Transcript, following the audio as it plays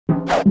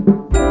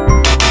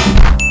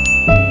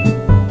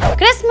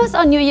Christmas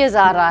और new years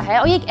आ रहा है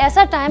और ये एक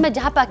ऐसा टाइम है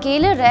जहाँ पे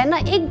अकेले रहना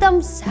एकदम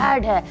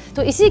सैड है।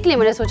 तो इसी के लिए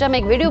मैंने सोचा मैं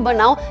एक वीडियो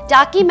बनाऊं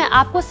ताकि मैं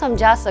आपको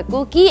समझा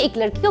सकूं कि एक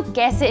लड़की को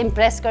कैसे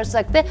इम्प्रेस कर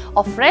सकते हैं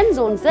और फ्रेंड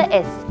जोन से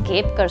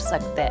एस्केप कर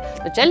सकते हैं।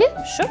 तो चलिए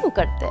शुरू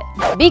करते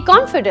हैं। Be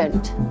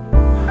confident.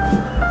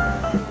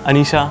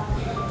 Anisha,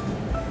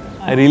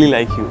 I really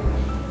like you.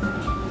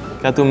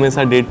 क्या तुम मेरे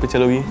साथ डेट पे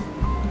चलोगी?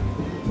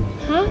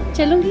 हाँ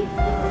चलूंगी।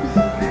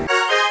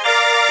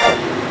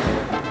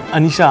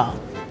 अनीशा,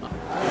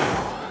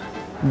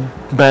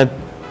 मैं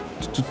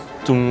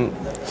तुम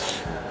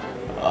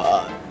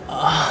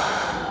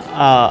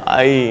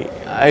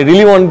आई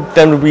रियली वांट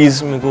 10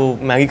 रुपीज। मेरे को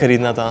मैगी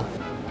खरीदना था।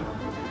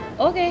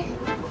 ओके।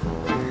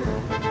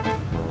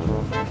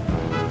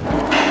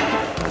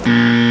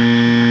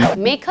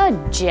 Make her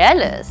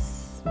jealous.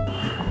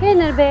 हे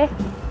निर्भय।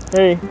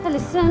 हे।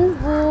 लिसन,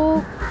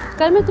 वो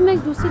कल मैं तुम्हें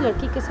एक दूसरी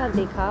लड़की के साथ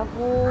देखा,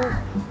 वो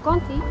कौन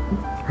थी?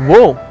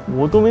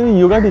 वो तो मेरी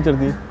योगा टीचर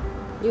थी।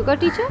 योगा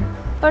टीचर?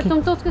 पर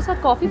तुम तो उसके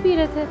साथ कॉफी पी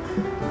रहे थे।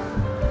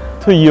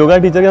 तो योगा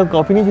टीचर के साथ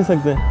कॉफी नहीं पी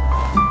सकते?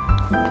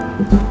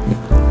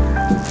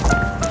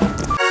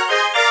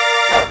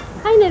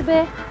 हाय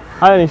निर्भय।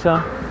 हाय अनीशा।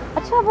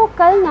 अच्छा, वो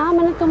कल ना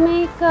मैंने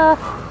तुम्हें एक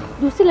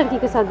दूसरी लड़की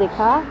के साथ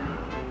देखा,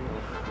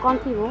 कौन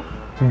थी वो?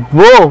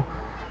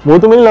 वो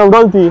तो मेरी लव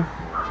डॉल थी।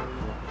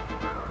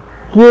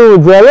 क्यों,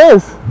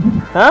 जेलस?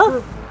 हाँ?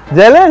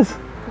 Jealous?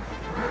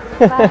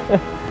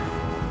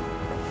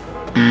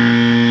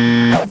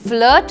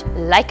 Flirt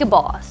like a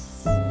boss.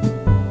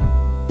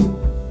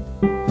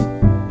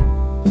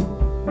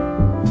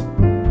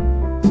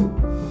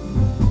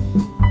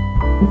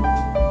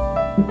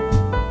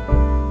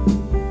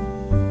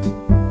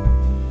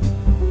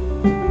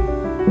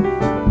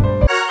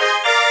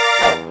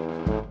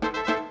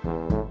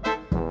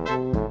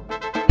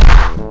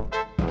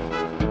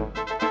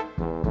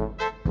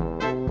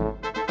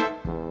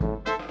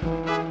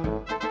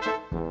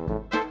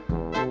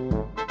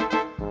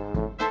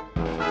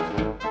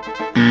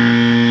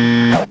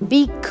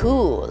 Be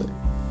cool.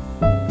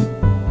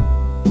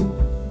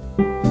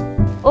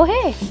 Oh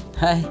hey.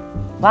 Hi.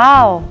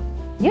 Wow.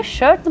 ये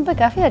शर्ट तुम पे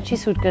काफी अच्छी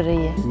सूट कर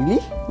रही है। Really?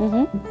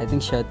 I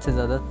think शर्ट से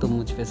ज़्यादा तुम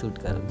मुझ पे सूट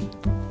करोगी।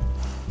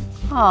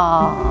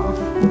 हाँ।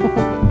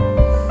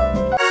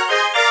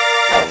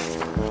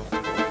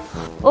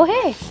 Oh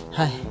hey.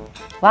 Hi.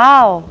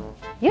 Wow.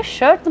 ये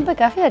शर्ट तुम पे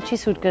काफी अच्छी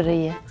सूट कर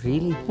रही है।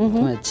 Really?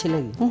 तुम्हें अच्छी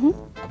लगी?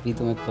 अभी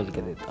तुम्हें खोल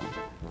के देता हूँ।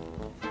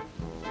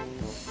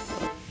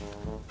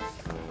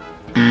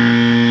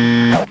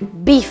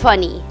 Be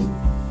funny.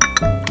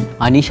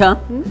 अनीशा,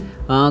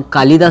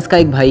 कालिदास का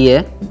एक भाई है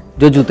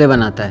जो जूते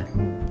बनाता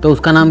है, तो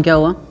उसका नाम क्या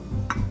हुआ?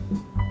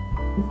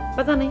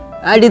 पता नहीं।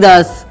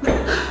 एडिडास।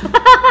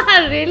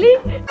 Really?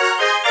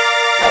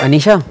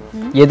 अनीशा,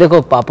 ये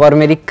देखो पापा और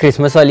मेरी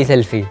क्रिसमस वाली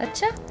सेल्फी।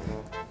 अच्छा,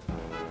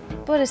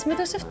 पर इसमें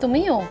तो सिर्फ तुम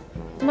ही हो,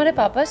 तुम्हारे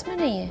पापा इसमें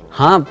नहीं है।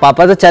 हाँ,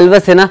 पापा तो चल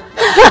बस है ना।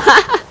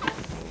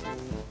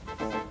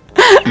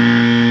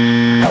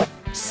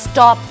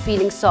 Stop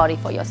feeling sorry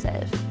for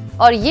yourself.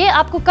 और ये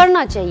आपको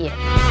करना चाहिए।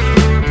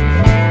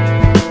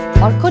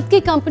 और खुद की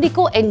कंपनी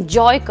को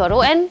एंजॉय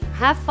करो एंड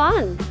हैव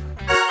फन।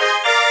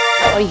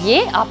 और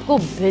ये आपको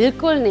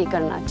बिल्कुल नहीं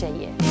करना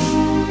चाहिए।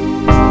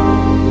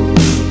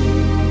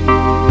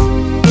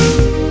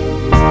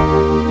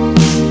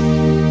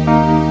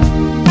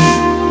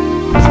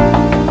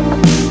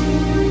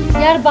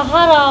 यार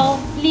बाहर आओ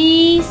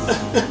प्लीज।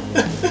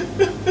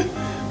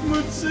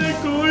 मुझसे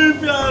कोई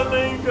प्यार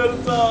नहीं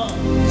करता।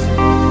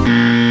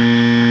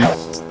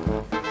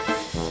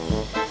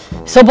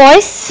 So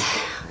boys,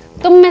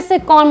 तुम में से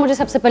कौन मुझे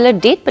सबसे पहले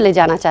डेट पे ले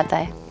जाना चाहता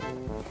है?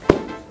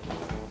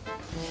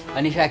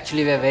 Anisha,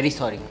 actually we are very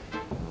sorry.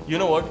 You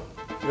know what?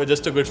 You're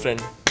just a good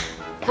friend.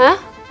 हाँ?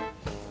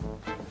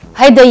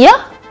 हाय दैया?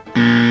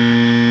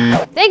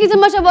 Thank you so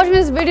much for watching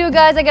this video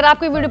guys. अगर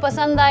आपको ये वीडियो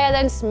पसंद आया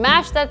then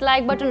smash that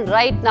like button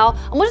right now.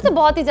 और मुझे तो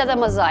बहुत ही ज़्यादा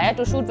मजा आया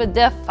to shoot with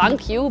their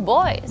funk you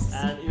boys.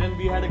 And even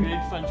we had a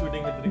great fun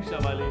shooting with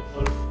Rickshawali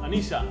और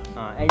Anisha.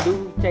 हाँ, and do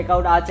check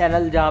out our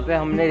channel जहाँ पे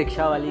हमने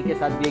रिक्शावाली के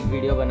साथ भी एक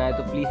वीडियो बनाया,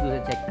 तो प्लीज उसे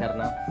चेक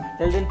करना।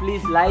 Till then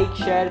please like,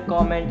 share,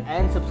 comment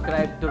and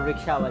subscribe to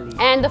Rickshawali.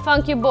 And the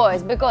funk you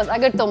boys because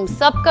अगर तुम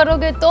सब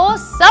करोगे तो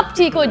सब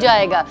ठीक हो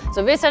जाएगा.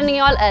 So we're sending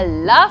you all a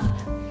love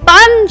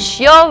punch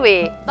your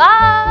way.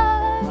 Bye.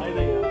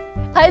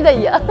 Hi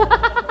Daya.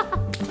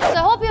 So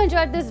I hope you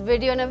enjoyed this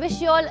video and I wish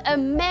you all a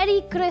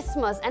Merry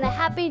Christmas and a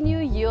Happy New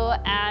Year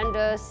and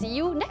see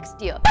you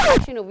next year.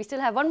 Actually no, we still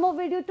have one more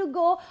video to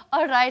go.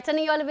 Alright,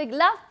 sending you all a big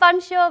love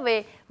punch your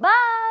way.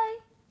 Bye.